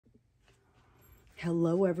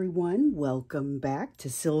Hello, everyone. Welcome back to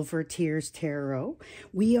Silver Tears Tarot.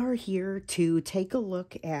 We are here to take a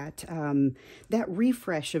look at that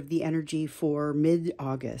refresh of the energy for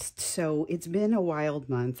mid-August. So it's been a wild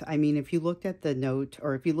month. I mean, if you looked at the note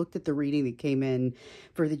or if you looked at the reading that came in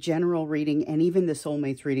for the general reading and even the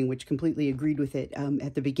Soulmates reading, which completely agreed with it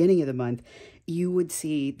at the beginning of the month, you would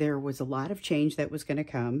see there was a lot of change that was going to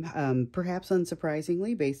come, perhaps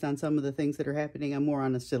unsurprisingly, based on some of the things that are happening more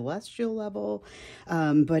on a celestial level.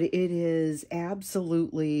 But it is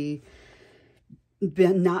absolutely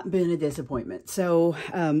not been a disappointment. So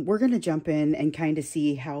we're going to jump in and kind of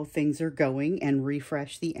see how things are going and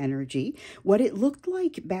refresh the energy. What it looked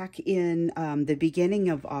like back in the beginning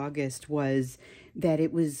of August was that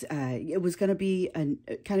it was going to be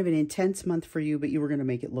kind of an intense month for you, but you were going to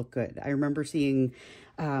make it look good. I remember seeing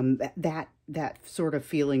that sort of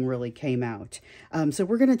feeling really came out. So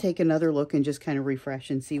we're going to take another look and just kind of refresh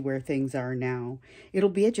and see where things are now. It'll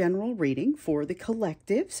be a general reading for the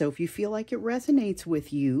collective. So if you feel like it resonates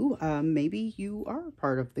with you, maybe you are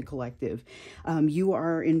part of the collective. You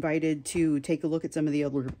are invited to take a look at some of the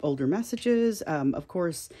older messages. Of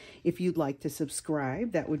course, if you'd like to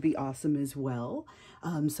subscribe, that would be awesome as well.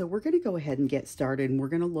 So we're going to go ahead and get started, and we're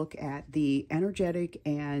going to look at the energetic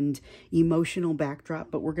and emotional backdrop,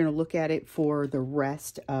 but we're going to look at it for the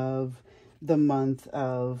rest of the month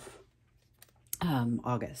of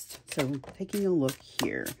August. So taking a look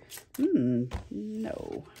here.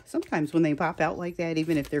 No. Sometimes when they pop out like that,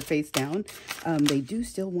 even if they're face down, they do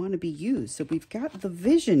still want to be used. So we've got the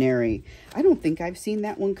Visionary. I don't think I've seen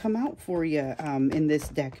that one come out for you in this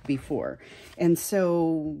deck before. And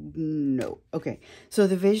so, no. Okay. So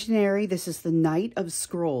the Visionary, this is the Knight of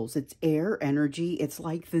Scrolls. It's air energy. It's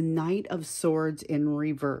like the Knight of Swords in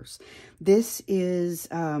reverse. This is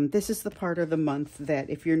the part of the month that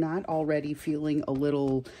if you're not already feeling a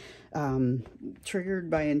little triggered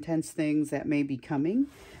by intense things that may be coming,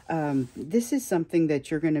 this is something that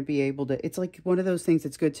you're going to be able to, it's like one of those things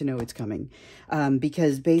that's good to know it's coming,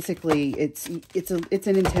 because basically it's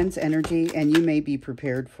an intense energy and you may be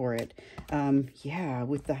prepared for it. Yeah,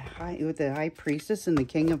 with the High Priestess and the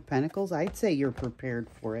King of Pentacles, I'd say you're prepared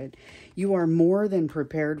for it. You are more than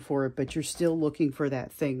prepared for it, but you're still looking for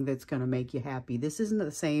that thing that's going to make you happy. This isn't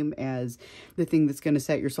the same as the thing that's going to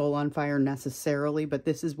set your soul on fire necessarily, but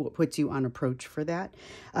this is what puts you on approach for that.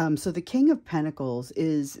 So the King of Pentacles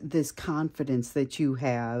is this confidence that you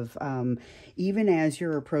have, even as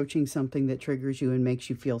you're approaching something that triggers you and makes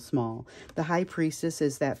you feel small. The High Priestess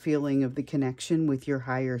is that feeling of the connection with your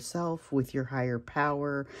higher self, with your higher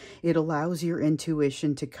power. It allows your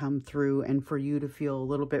intuition to come through and for you to feel a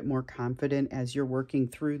little bit more confident as you're working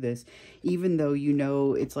through this, even though you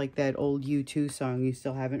know it's like that old U2 song, you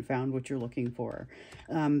still haven't found what you're looking for.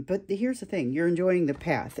 But here's the thing, you're enjoying the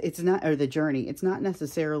path. It's not, or the journey. It's not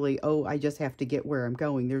necessarily, oh, I just have to get where I'm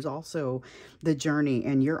going. There's also the journey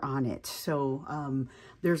and you're on it. So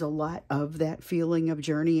there's a lot of that feeling of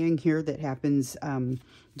journeying here that happens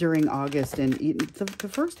during August. And the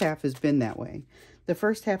first half has been that way. The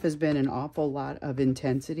first half has been an awful lot of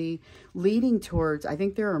intensity leading towards, I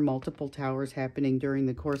think there are multiple towers happening during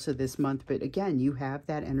the course of this month. But again, you have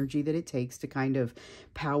that energy that it takes to kind of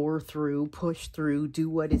power through, push through, do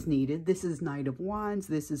what is needed. This is Knight of Wands.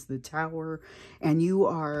 This is the Tower. And you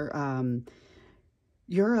are,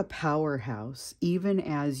 you're a powerhouse, even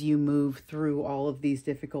as you move through all of these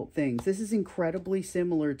difficult things. This is incredibly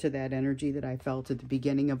similar to that energy that I felt at the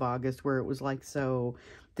beginning of August, where it was like, so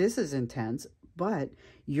this is intense, but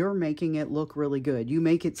you're making it look really good. You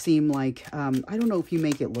make it seem like, I don't know if you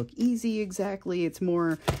make it look easy exactly. It's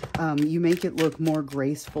more, you make it look more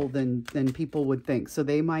graceful than people would think. So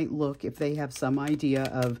they might look, if they have some idea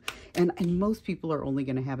of, and most people are only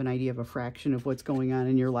going to have an idea of a fraction of what's going on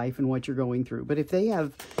in your life and what you're going through. But if they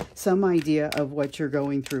have some idea of what you're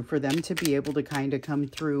going through, for them to be able to kind of come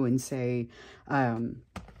through and say,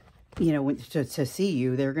 you know, to see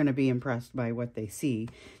you, they're going to be impressed by what they see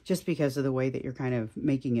just because of the way that you're kind of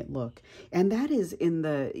making it look. And that is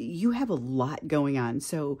you have a lot going on.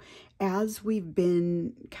 So as we've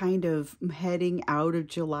been kind of heading out of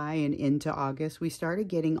July and into August, we started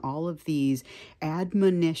getting all of these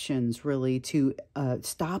admonitions really to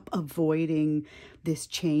stop avoiding this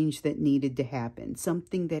change that needed to happen,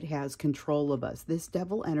 something that has control of us. This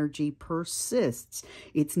devil energy persists.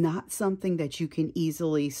 It's not something that you can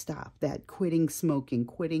easily stop. That quitting smoking,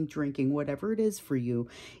 quitting drinking, whatever it is for you,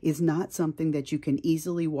 is not something that you can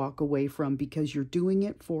easily walk away from because you're doing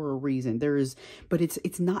it for a reason. But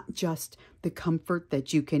it's not just the comfort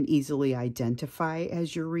that you can easily identify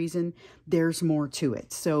as your reason, there's more to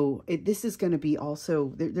it. So this is going to be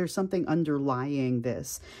also, there's something underlying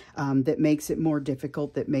this that makes it more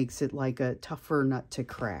difficult, that makes it like a tougher nut to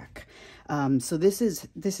crack. So this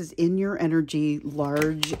is in your energy,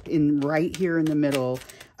 large, right here in the middle,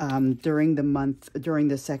 during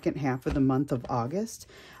the second half of the month of August.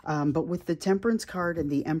 But with the Temperance card and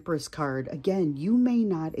the Empress card, again, you may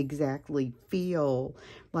not exactly feel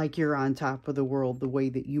like you're on top of the world the way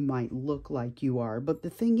that you might look like you are. But the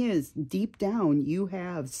thing is, deep down, you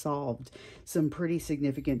have solved some pretty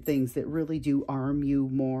significant things that really do arm you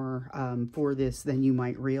more for this than you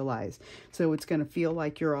might realize. So it's going to feel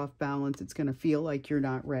like you're off balance. It's going to feel like you're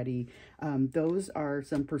not ready. Those are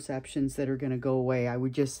some perceptions that are going to go away. I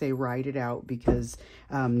would just say ride it out, because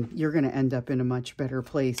you're going to end up in a much better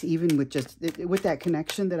place, even with with that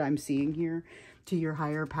connection that I'm seeing here to your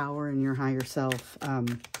higher power and your higher self.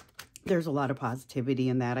 There's a lot of positivity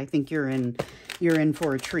in that. I think you're in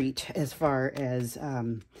for a treat as far as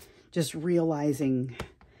just realizing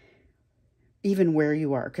even where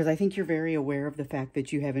you are, because I think you're very aware of the fact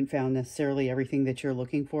that you haven't found necessarily everything that you're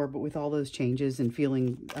looking for, but with all those changes and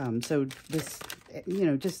feeling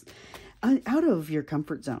just out of your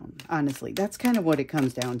comfort zone, honestly, that's kind of what it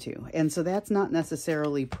comes down to. And so that's not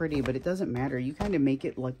necessarily pretty, but it doesn't matter. You kind of make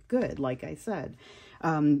it look good, like I said.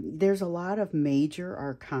 There's a lot of major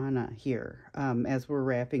arcana here as we're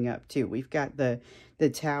wrapping up too. We've got the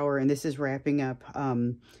Tower, and this is wrapping up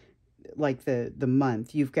like the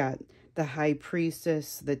month. You've got the High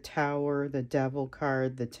Priestess, the Tower, the Devil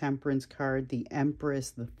card, the Temperance card, the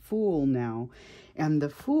Empress, the Fool now. And the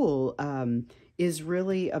Fool is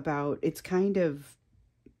really about, it's kind of,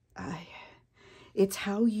 it's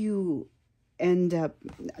how you end up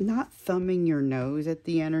not thumbing your nose at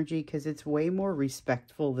the energy, because it's way more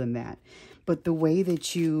respectful than that. But the way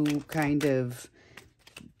that you kind of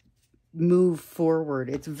move forward,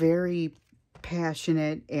 it's very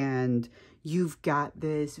passionate, and you've got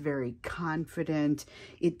this, very confident.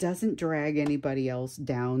 It doesn't drag anybody else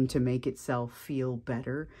down to make itself feel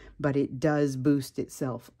better, but it does boost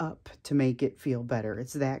itself up to make it feel better.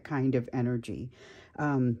 It's that kind of energy.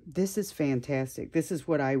 This is fantastic. This is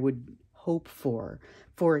what I would hope for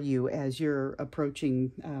you as you're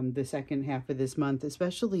approaching the second half of this month,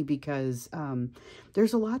 especially because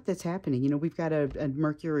there's a lot that's happening. You know, we've got a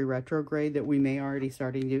Mercury retrograde that we may already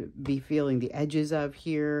starting to be feeling the edges of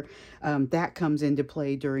here. That comes into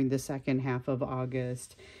play during the second half of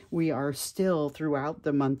August. We are still throughout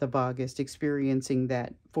the month of August experiencing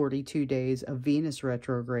that 42 days of Venus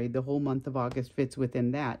retrograde. The whole month of August fits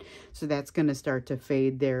within that. So that's going to start to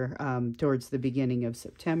fade there towards the beginning of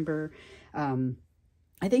September.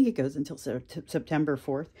 I think it goes until September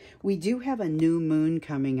 4th. We do have a new moon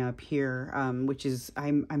coming up here, which is,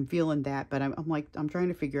 I'm feeling that, but I'm trying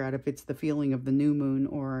to figure out if it's the feeling of the new moon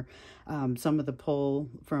or some of the pull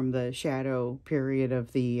from the shadow period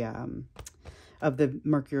of the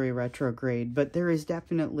Mercury retrograde. But there is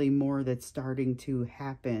definitely more that's starting to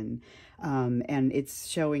happen, and it's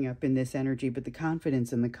showing up in this energy. But the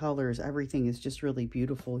confidence and the colors, everything is just really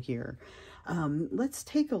beautiful here. Let's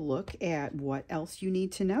take a look at what else you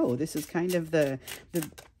need to know. This is kind of the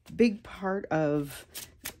big part of,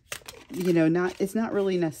 you know, it's not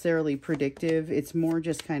really necessarily predictive. It's more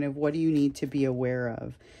just kind of what do you need to be aware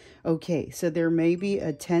of. Okay, so there may be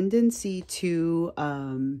a tendency to,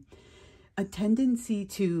 I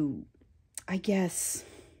guess,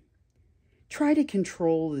 try to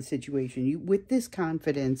control the situation. With this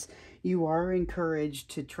confidence, you are encouraged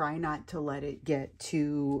to try not to let it get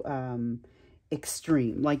too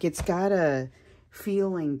extreme. Like, it's got a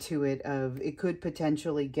feeling to it of it could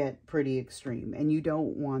potentially get pretty extreme, and you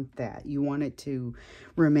don't want that. You want it to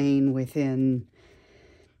remain within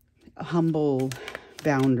humble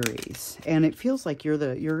boundaries. And it feels like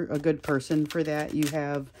you're a good person for that. You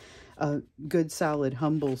have a good, solid,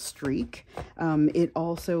 humble streak. It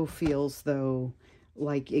also feels, though,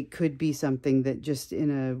 like it could be something that just in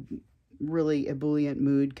a really ebullient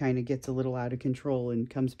mood kind of gets a little out of control and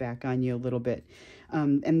comes back on you a little bit.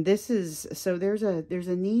 And this is, so there's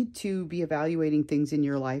a need to be evaluating things in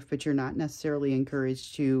your life, but you're not necessarily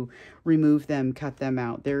encouraged to remove them, cut them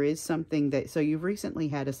out. There is something that, so you've recently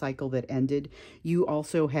had a cycle that ended. You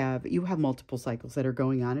also have multiple cycles that are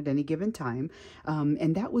going on at any given time.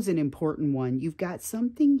 And that was an important one. You've got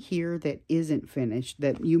something here that isn't finished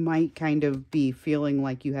that you might kind of be feeling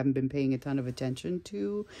like you haven't been paying a ton of attention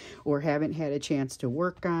to, or haven't had a chance to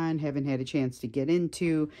work on, haven't had a chance to get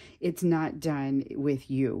into. It's not done. with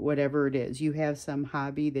you, whatever it is. You have some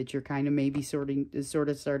hobby that you're kind of maybe sort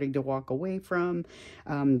of starting to walk away from.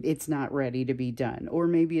 It's not ready to be done. Or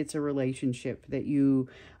maybe it's a relationship that you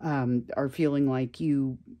are feeling like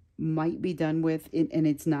you might be done with, and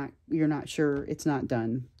it's not, you're not sure, it's not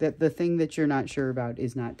done. That the thing that you're not sure about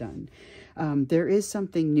is not done. There is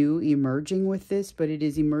something new emerging with this, but it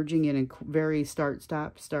is emerging in a very start,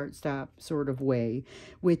 stop sort of way,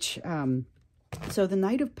 which, so the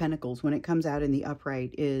Knight of Pentacles, when it comes out in the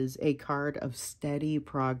upright, is a card of steady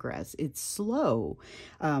progress. It's slow,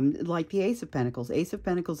 like the Ace of Pentacles. Ace of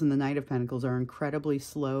Pentacles and the Knight of Pentacles are incredibly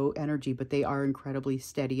slow energy, but they are incredibly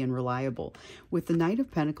steady and reliable. With the Knight of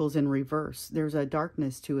Pentacles in reverse, there's a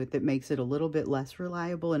darkness to it that makes it a little bit less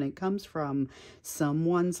reliable, and it comes from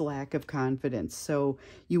someone's lack of confidence. So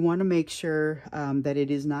you want to make sure that it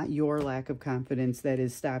is not your lack of confidence that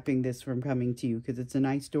is stopping this from coming to you, because it's a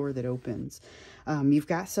nice door that opens. You've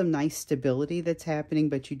got some nice stability that's happening,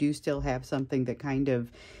 but you do still have something that kind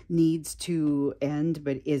of needs to end,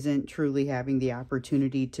 but isn't truly having the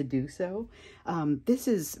opportunity to do so. This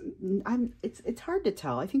is, it's hard to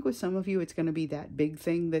tell. I think with some of you, it's going to be that big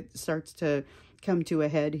thing that starts to come to a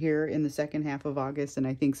head here in the second half of August. And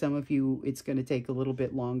I think some of you, it's going to take a little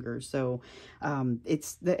bit longer. So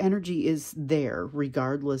it's, the energy is there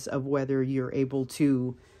regardless of whether you're able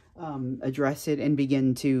to address it and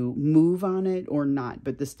begin to move on it or not.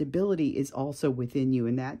 But the stability is also within you,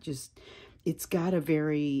 and that just, it's got a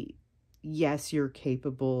very, yes, you're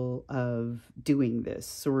capable of doing this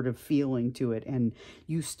sort of feeling to it. And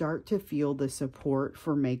you start to feel the support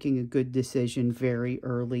for making a good decision very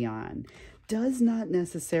early on. Does not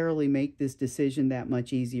necessarily make this decision that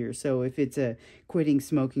much easier. So if it's a quitting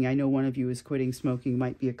smoking, I know one of you is quitting smoking,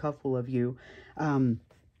 might be a couple of you.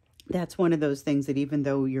 That's one of those things that even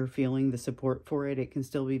though you're feeling the support for it, it can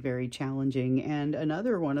still be very challenging. And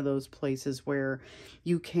another one of those places where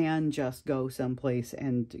you can just go someplace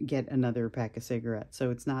and get another pack of cigarettes. So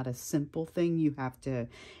it's not a simple thing. You have to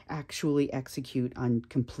actually execute on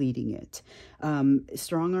completing it.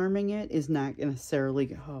 Strong arming it is not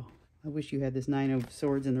necessarily, oh, I wish you had this Nine of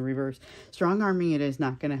Swords in the reverse. Strong arming it is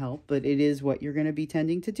not going to help, but it is what you're going to be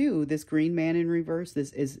tending to do. This Green Man in reverse,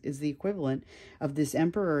 this is the equivalent of this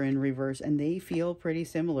Emperor in reverse, and they feel pretty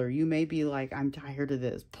similar. You may be like, I'm tired of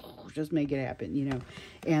this. Just make it happen, you know.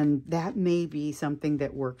 And that may be something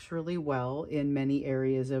that works really well in many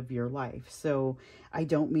areas of your life. So I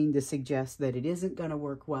don't mean to suggest that it isn't going to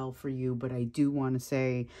work well for you, but I do want to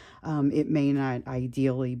say it may not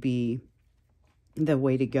ideally be the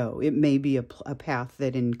way to go. It may be a path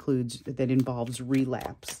that involves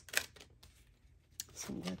relapse.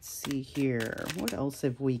 So let's see here. What else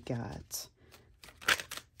have we got?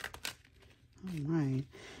 All right.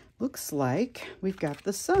 Looks like we've got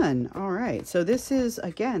the Sun. All right. So this is,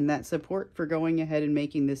 again, that support for going ahead and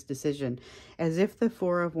making this decision. As if the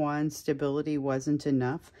Four of Wands stability wasn't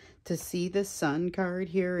enough, to see the Sun card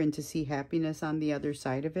here and to see happiness on the other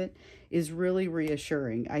side of it is really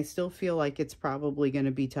reassuring. I still feel like it's probably going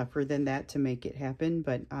to be tougher than that to make it happen.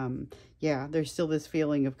 But yeah, there's still this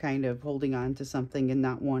feeling of kind of holding on to something and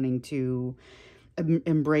not wanting to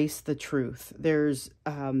embrace the truth. There's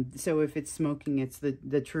so if it's smoking, it's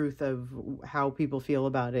the truth of how people feel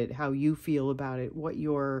about it, how you feel about it, what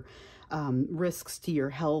your risks to your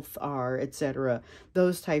health are, etc.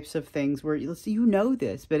 Those types of things where you know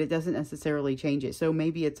this, but it doesn't necessarily change it. So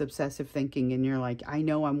maybe it's obsessive thinking and you're like, I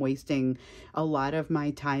know I'm wasting a lot of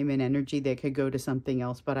my time and energy that could go to something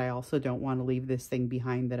else, but I also don't want to leave this thing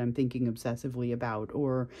behind that I'm thinking obsessively about.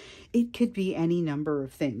 Or it could be any number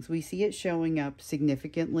of things. We see it showing up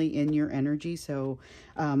significantly in your energy. So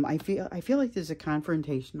I feel like there's a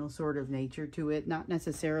confrontational sort of nature to it, not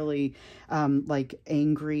necessarily like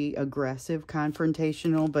angry, aggressive,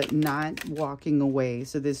 confrontational, but not walking away.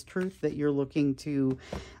 So this truth that you're looking to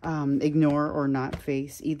ignore or not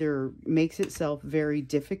face either makes itself very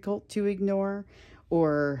difficult to ignore,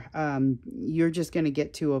 or you're just going to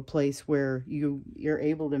get to a place where you're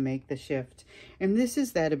able to make the shift. And this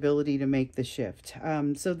is that ability to make the shift.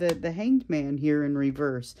 So the Hanged Man here in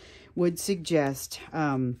reverse would suggest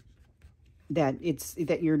that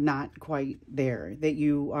you're not quite there, that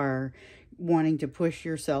you are wanting to push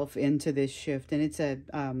yourself into this shift. And it's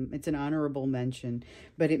an honorable mention,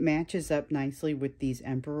 but it matches up nicely with these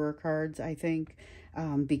Emperor cards, I think,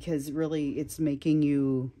 because really it's making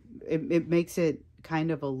you, it makes it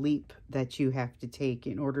kind of a leap that you have to take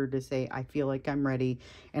in order to say, I feel like I'm ready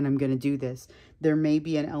and I'm going to do this. There may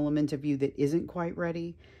be an element of you that isn't quite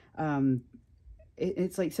ready.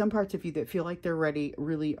 It's like some parts of you that feel like they're ready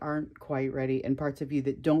really aren't quite ready, and parts of you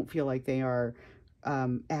that don't feel like they are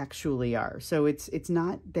actually are. So it's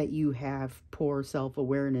not that you have poor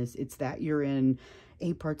self-awareness, it's that you're in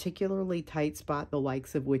a particularly tight spot, the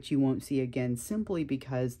likes of which you won't see again, simply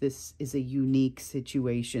because this is a unique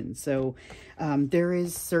situation. So there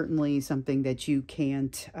is certainly something that you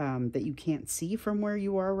can't see from where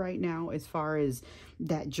you are right now as far as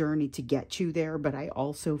that journey to get you there, but I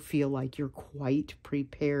also feel like you're quite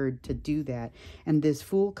prepared to do that. And this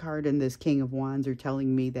Fool card and this King of Wands are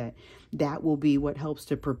telling me that that will be what helps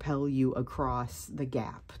to propel you across the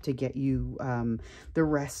gap to get you the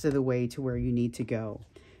rest of the way to where you need to go.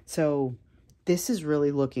 So this is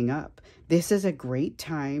really looking up. This is a great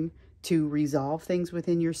time to resolve things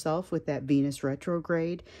within yourself with that Venus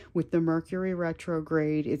retrograde. With the Mercury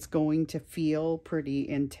retrograde, it's going to feel pretty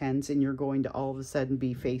intense, and you're going to all of a sudden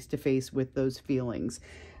be face to face with those feelings.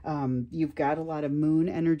 You've got a lot of moon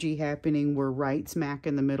energy happening. We're right smack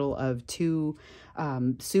in the middle of two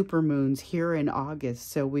super moons here in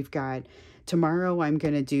August. So we've got tomorrow I'm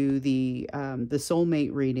going to do the soulmate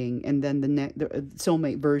reading, and then the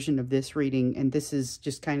soulmate version of this reading. And this is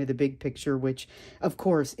just kind of the big picture, which of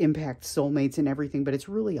course impacts soulmates and everything, but it's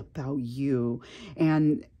really about you.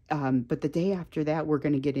 And but the day after that, we're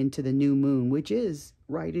going to get into the new moon, which is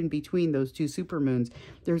right in between those two supermoons.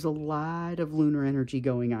 There's a lot of lunar energy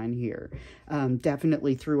going on here,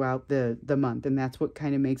 definitely throughout the month. And that's what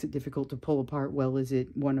kind of makes it difficult to pull apart. Well, is it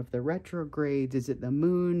one of the retrogrades? Is it the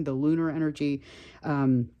moon, the lunar energy?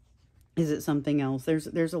 Is it something else?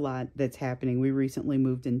 There's a lot that's happening. We recently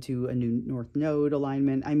moved into a new North Node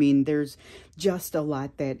alignment. I mean, there's just a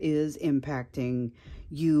lot that is impacting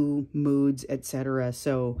you, moods, etc.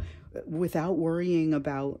 So without worrying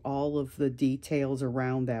about all of the details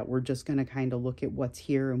around that, we're just going to kind of look at what's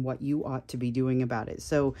here and what you ought to be doing about it.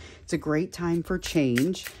 So it's a great time for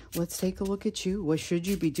change. Let's take a look at you. What should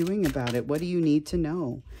you be doing about it? What do you need to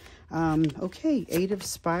know? Okay, 8 of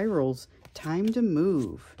Spirals. Time to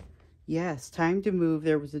move. Yes, time to move.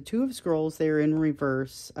 There was the 2 of Scrolls there in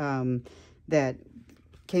reverse that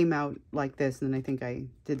came out like this, and then I think I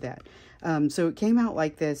did that. So it came out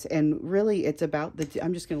like this, and really it's about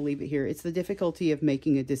I'm just going to leave it here. It's the difficulty of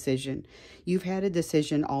making a decision. You've had a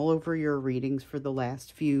decision all over your readings for the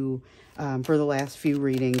last few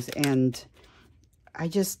readings, and I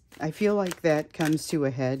feel like that comes to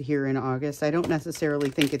a head here in August. I don't necessarily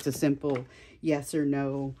think it's a simple yes or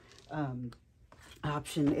no,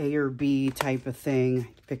 option A or B type of thing.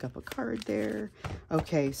 Pick up a card there.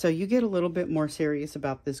 Okay, so you get a little bit more serious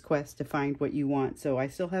about this quest to find what you want. So I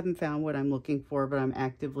still haven't found what I'm looking for, but I'm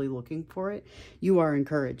actively looking for it. You are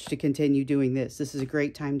encouraged to continue doing this. This is a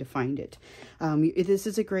great time to find it. This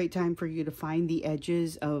is a great time for you to find the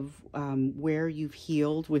edges of where you've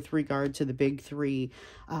healed with regard to the big 3.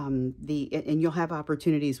 And you'll have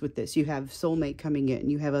opportunities with this. You have soulmate coming in.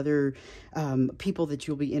 You have other people that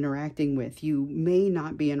you'll be interacting with. You may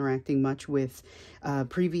not be interacting much with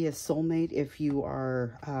previous soulmate if you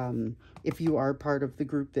are part of the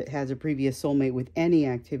group that has a previous soulmate with any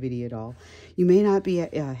activity at all. You may not be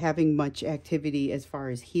having much activity as far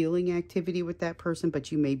as healing activity with that person,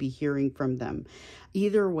 but you may be hearing from them.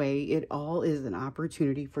 Either way, it all is an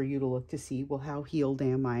opportunity for you to look to see, well, how healed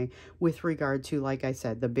am I with regard to, like I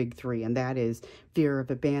said, the big 3, and that is fear of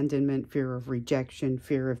abandonment, fear of rejection,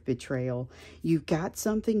 fear of betrayal. You've got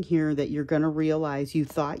something here that you're going to realize you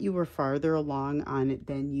thought you were farther along on it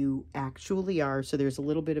than you actually are, so there's a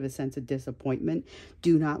little bit of a sense of disappointment.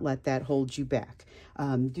 Do not let that hold you back.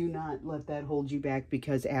 Do not let that hold you back,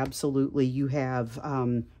 because absolutely you have...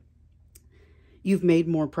 you've made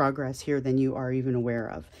more progress here than you are even aware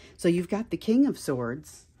of. So you've got the King of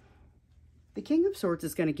Swords. The King of Swords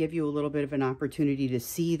is going to give you a little bit of an opportunity to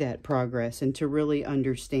see that progress and to really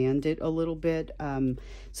understand it a little bit.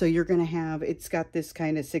 So you're going to have, it's got this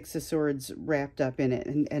kind of 6 of Swords wrapped up in it.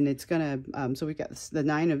 And it's going to, so we've got the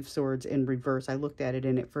 9 of Swords in reverse. I looked at it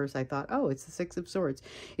and at first I thought, oh, it's the 6 of Swords.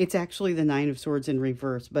 It's actually the 9 of Swords in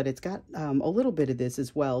reverse, but it's got a little bit of this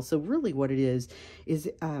as well. So really what it is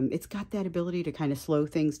it's got that ability to kind of slow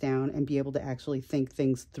things down and be able to actually think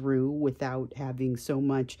things through without having so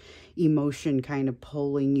much emotion kind of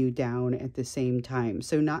pulling you down at the same time.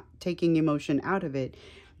 So not taking emotion out of it,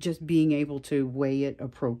 just being able to weigh it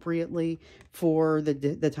appropriately for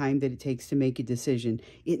the time that it takes to make a decision.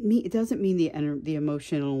 It doesn't mean the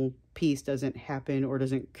emotional piece doesn't happen or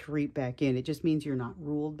doesn't creep back in. It just means you're not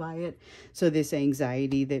ruled by it. So this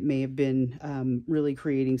anxiety that may have been really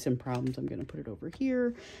creating some problems, I'm going to put it over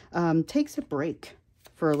here, takes a break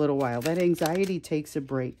for a little while. That anxiety takes a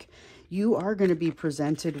break. you are going to be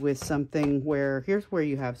presented with something where, here's where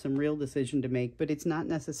you have some real decision to make, but it's not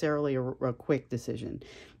necessarily a quick decision.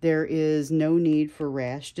 There is no need for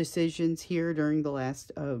rash decisions here during the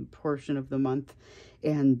last portion of the month.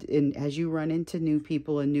 And as you run into new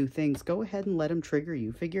people and new things, go ahead and let them trigger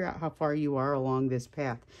you. Figure out how far you are along this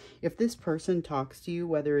path. If this person talks to you,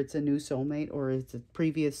 whether it's a new soulmate or it's a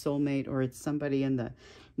previous soulmate or it's somebody in the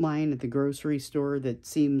line at the grocery store that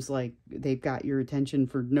seems like they've got your attention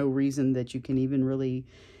for no reason that you can even really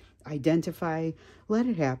identify, let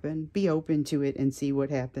it happen. Be open to it and see what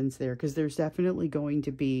happens there, because there's definitely going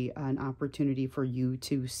to be an opportunity for you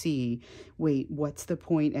to see, wait, what's the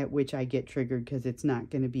point at which I get triggered, because it's not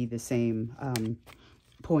going to be the same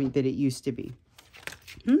point that it used to be.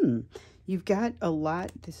 You've got a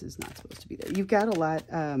lot, this is not supposed to be there, you've got a lot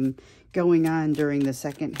going on during the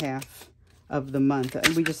second half of the month.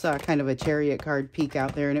 We just saw kind of a Chariot card peek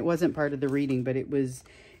out there, and it wasn't part of the reading, but it was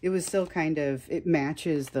still kind of, it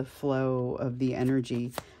matches the flow of the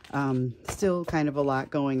energy. Still kind of a lot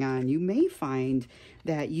going on. You may find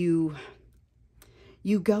that you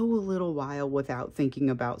go a little while without thinking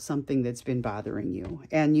about something that's been bothering you,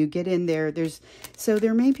 and you get in there. So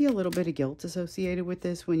there may be a little bit of guilt associated with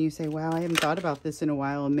this when you say, wow, I haven't thought about this in a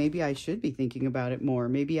while, and maybe I should be thinking about it more.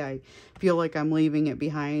 Maybe I feel like I'm leaving it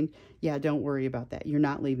behind. Yeah, don't worry about that. You're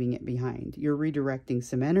not leaving it behind. You're redirecting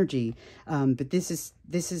some energy, but this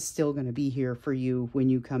is still going to be here for you when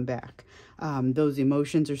you come back. Those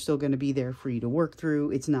emotions are still going to be there for you to work through.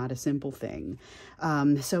 It's not a simple thing.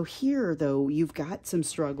 So here, though, you've got some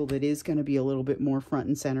struggle that is going to be a little bit more front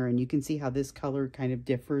and center, and you can see how this color kind of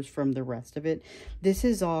differs from the rest of it. This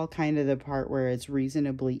is all kind of the part where it's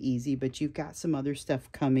reasonably easy, but you've got some other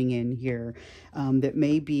stuff coming in here that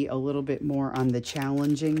may be a little bit more on the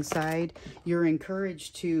challenging side. You're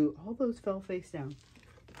encouraged to, all those fell face down.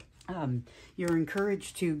 You're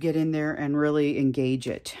encouraged to get in there and really engage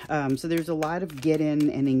it. So there's a lot of get in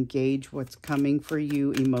and engage what's coming for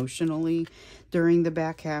you emotionally during the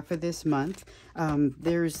back half of this month.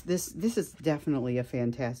 This is definitely a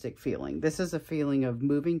fantastic feeling. This is a feeling of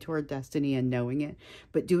moving toward destiny and knowing it,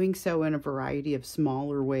 but doing so in a variety of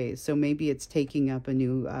smaller ways. So maybe it's taking up a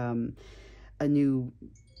new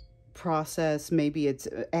process, maybe it's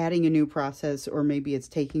adding a new process, or maybe it's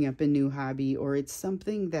taking up a new hobby, or it's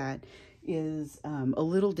something that is a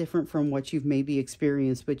little different from what you've maybe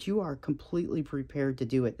experienced, but you are completely prepared to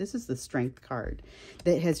do it. This is the Strength card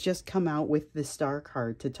that has just come out with the Star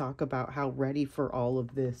card to talk about how ready for all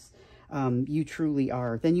of this you truly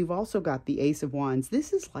are. Then you've also got the Ace of Wands.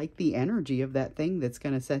 This is like the energy of that thing that's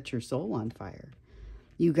going to set your soul on fire.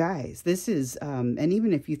 You guys, this is, and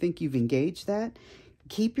even if you think you've engaged that,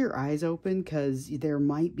 keep your eyes open, because there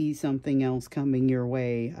might be something else coming your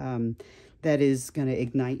way that is going to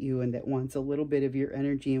ignite you and that wants a little bit of your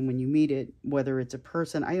energy. And when you meet it, whether it's a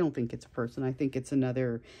person, I don't think it's a person, I think it's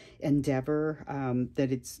another endeavor,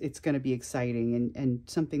 that it's going to be exciting and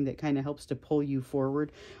something that kind of helps to pull you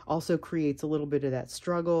forward. Also creates a little bit of that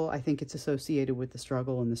struggle. I think it's associated with the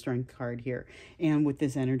struggle and the Strength card here, and with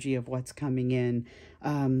this energy of what's coming in.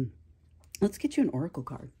 Let's get you an Oracle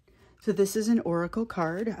card. So this is an Oracle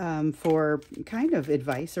card for kind of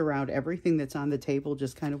advice around everything that's on the table.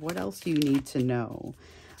 Just kind of what else do you need to know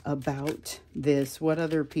about this? What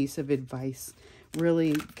other piece of advice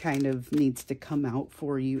really kind of needs to come out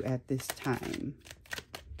for you at this time?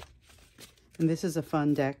 And this is a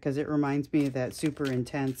fun deck because it reminds me of that super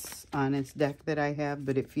intense, honest deck that I have,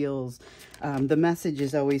 but it feels, the message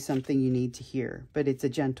is always something you need to hear, but it's a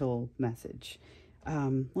gentle message.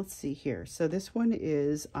 Let's see here. So this one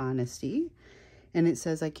is honesty, and it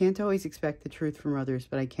says, I can't always expect the truth from others,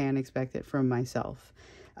 but I can expect it from myself.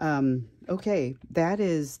 Okay, I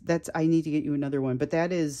need to get you another one, but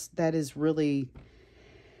that is really,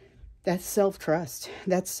 that's self-trust.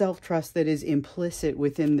 That's self-trust that is implicit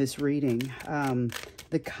within this reading.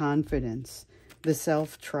 The confidence, the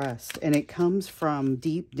self-trust, and it comes from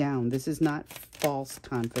deep down. This is not false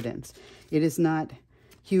confidence. It is not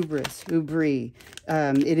hubris.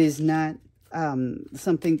 It is not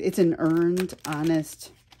something, it's an earned,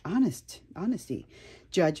 honesty,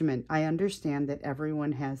 judgment. I understand that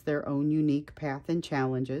everyone has their own unique path and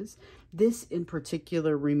challenges. This in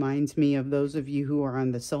particular reminds me of those of you who are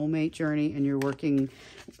on the soulmate journey and you're working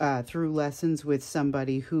through lessons with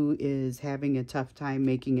somebody who is having a tough time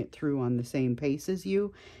making it through on the same pace as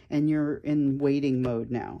you, and you're in waiting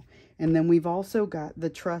mode now. And then we've also got the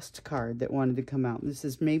Trust card that wanted to come out. This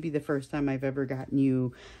is maybe the first time I've ever gotten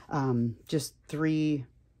you just 3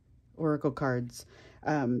 Oracle cards.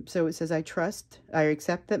 So it says, I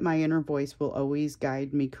accept that my inner voice will always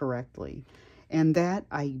guide me correctly. And that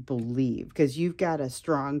I believe, because you've got a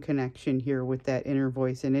strong connection here with that inner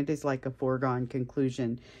voice, and it is like a foregone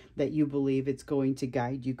conclusion that you believe it's going to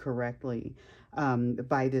guide you correctly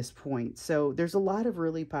by this point. So there's a lot of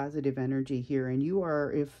really positive energy here, and you are,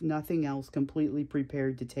 if nothing else, completely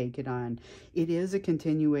prepared to take it on. It is a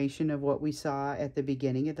continuation of what we saw at the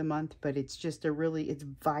beginning of the month, but it's just it's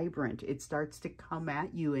vibrant. It starts to come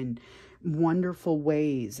at you in wonderful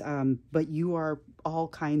ways, but you are all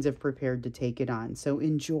kinds of prepared to take it on. So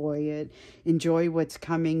enjoy it. Enjoy what's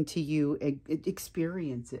coming to you.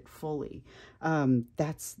 Experience it fully.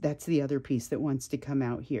 That's the other piece that wants to come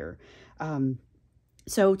out here.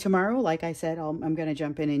 So tomorrow, like I said, I'm going to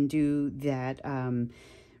jump in and do that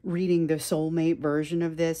reading the soulmate version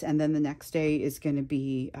of this, and then the next day is going to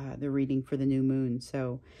be the reading for the new moon.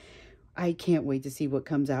 So I can't wait to see what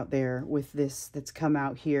comes out there with this that's come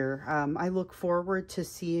out here. I look forward to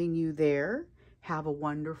seeing you there. Have a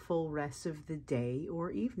wonderful rest of the day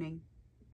or evening.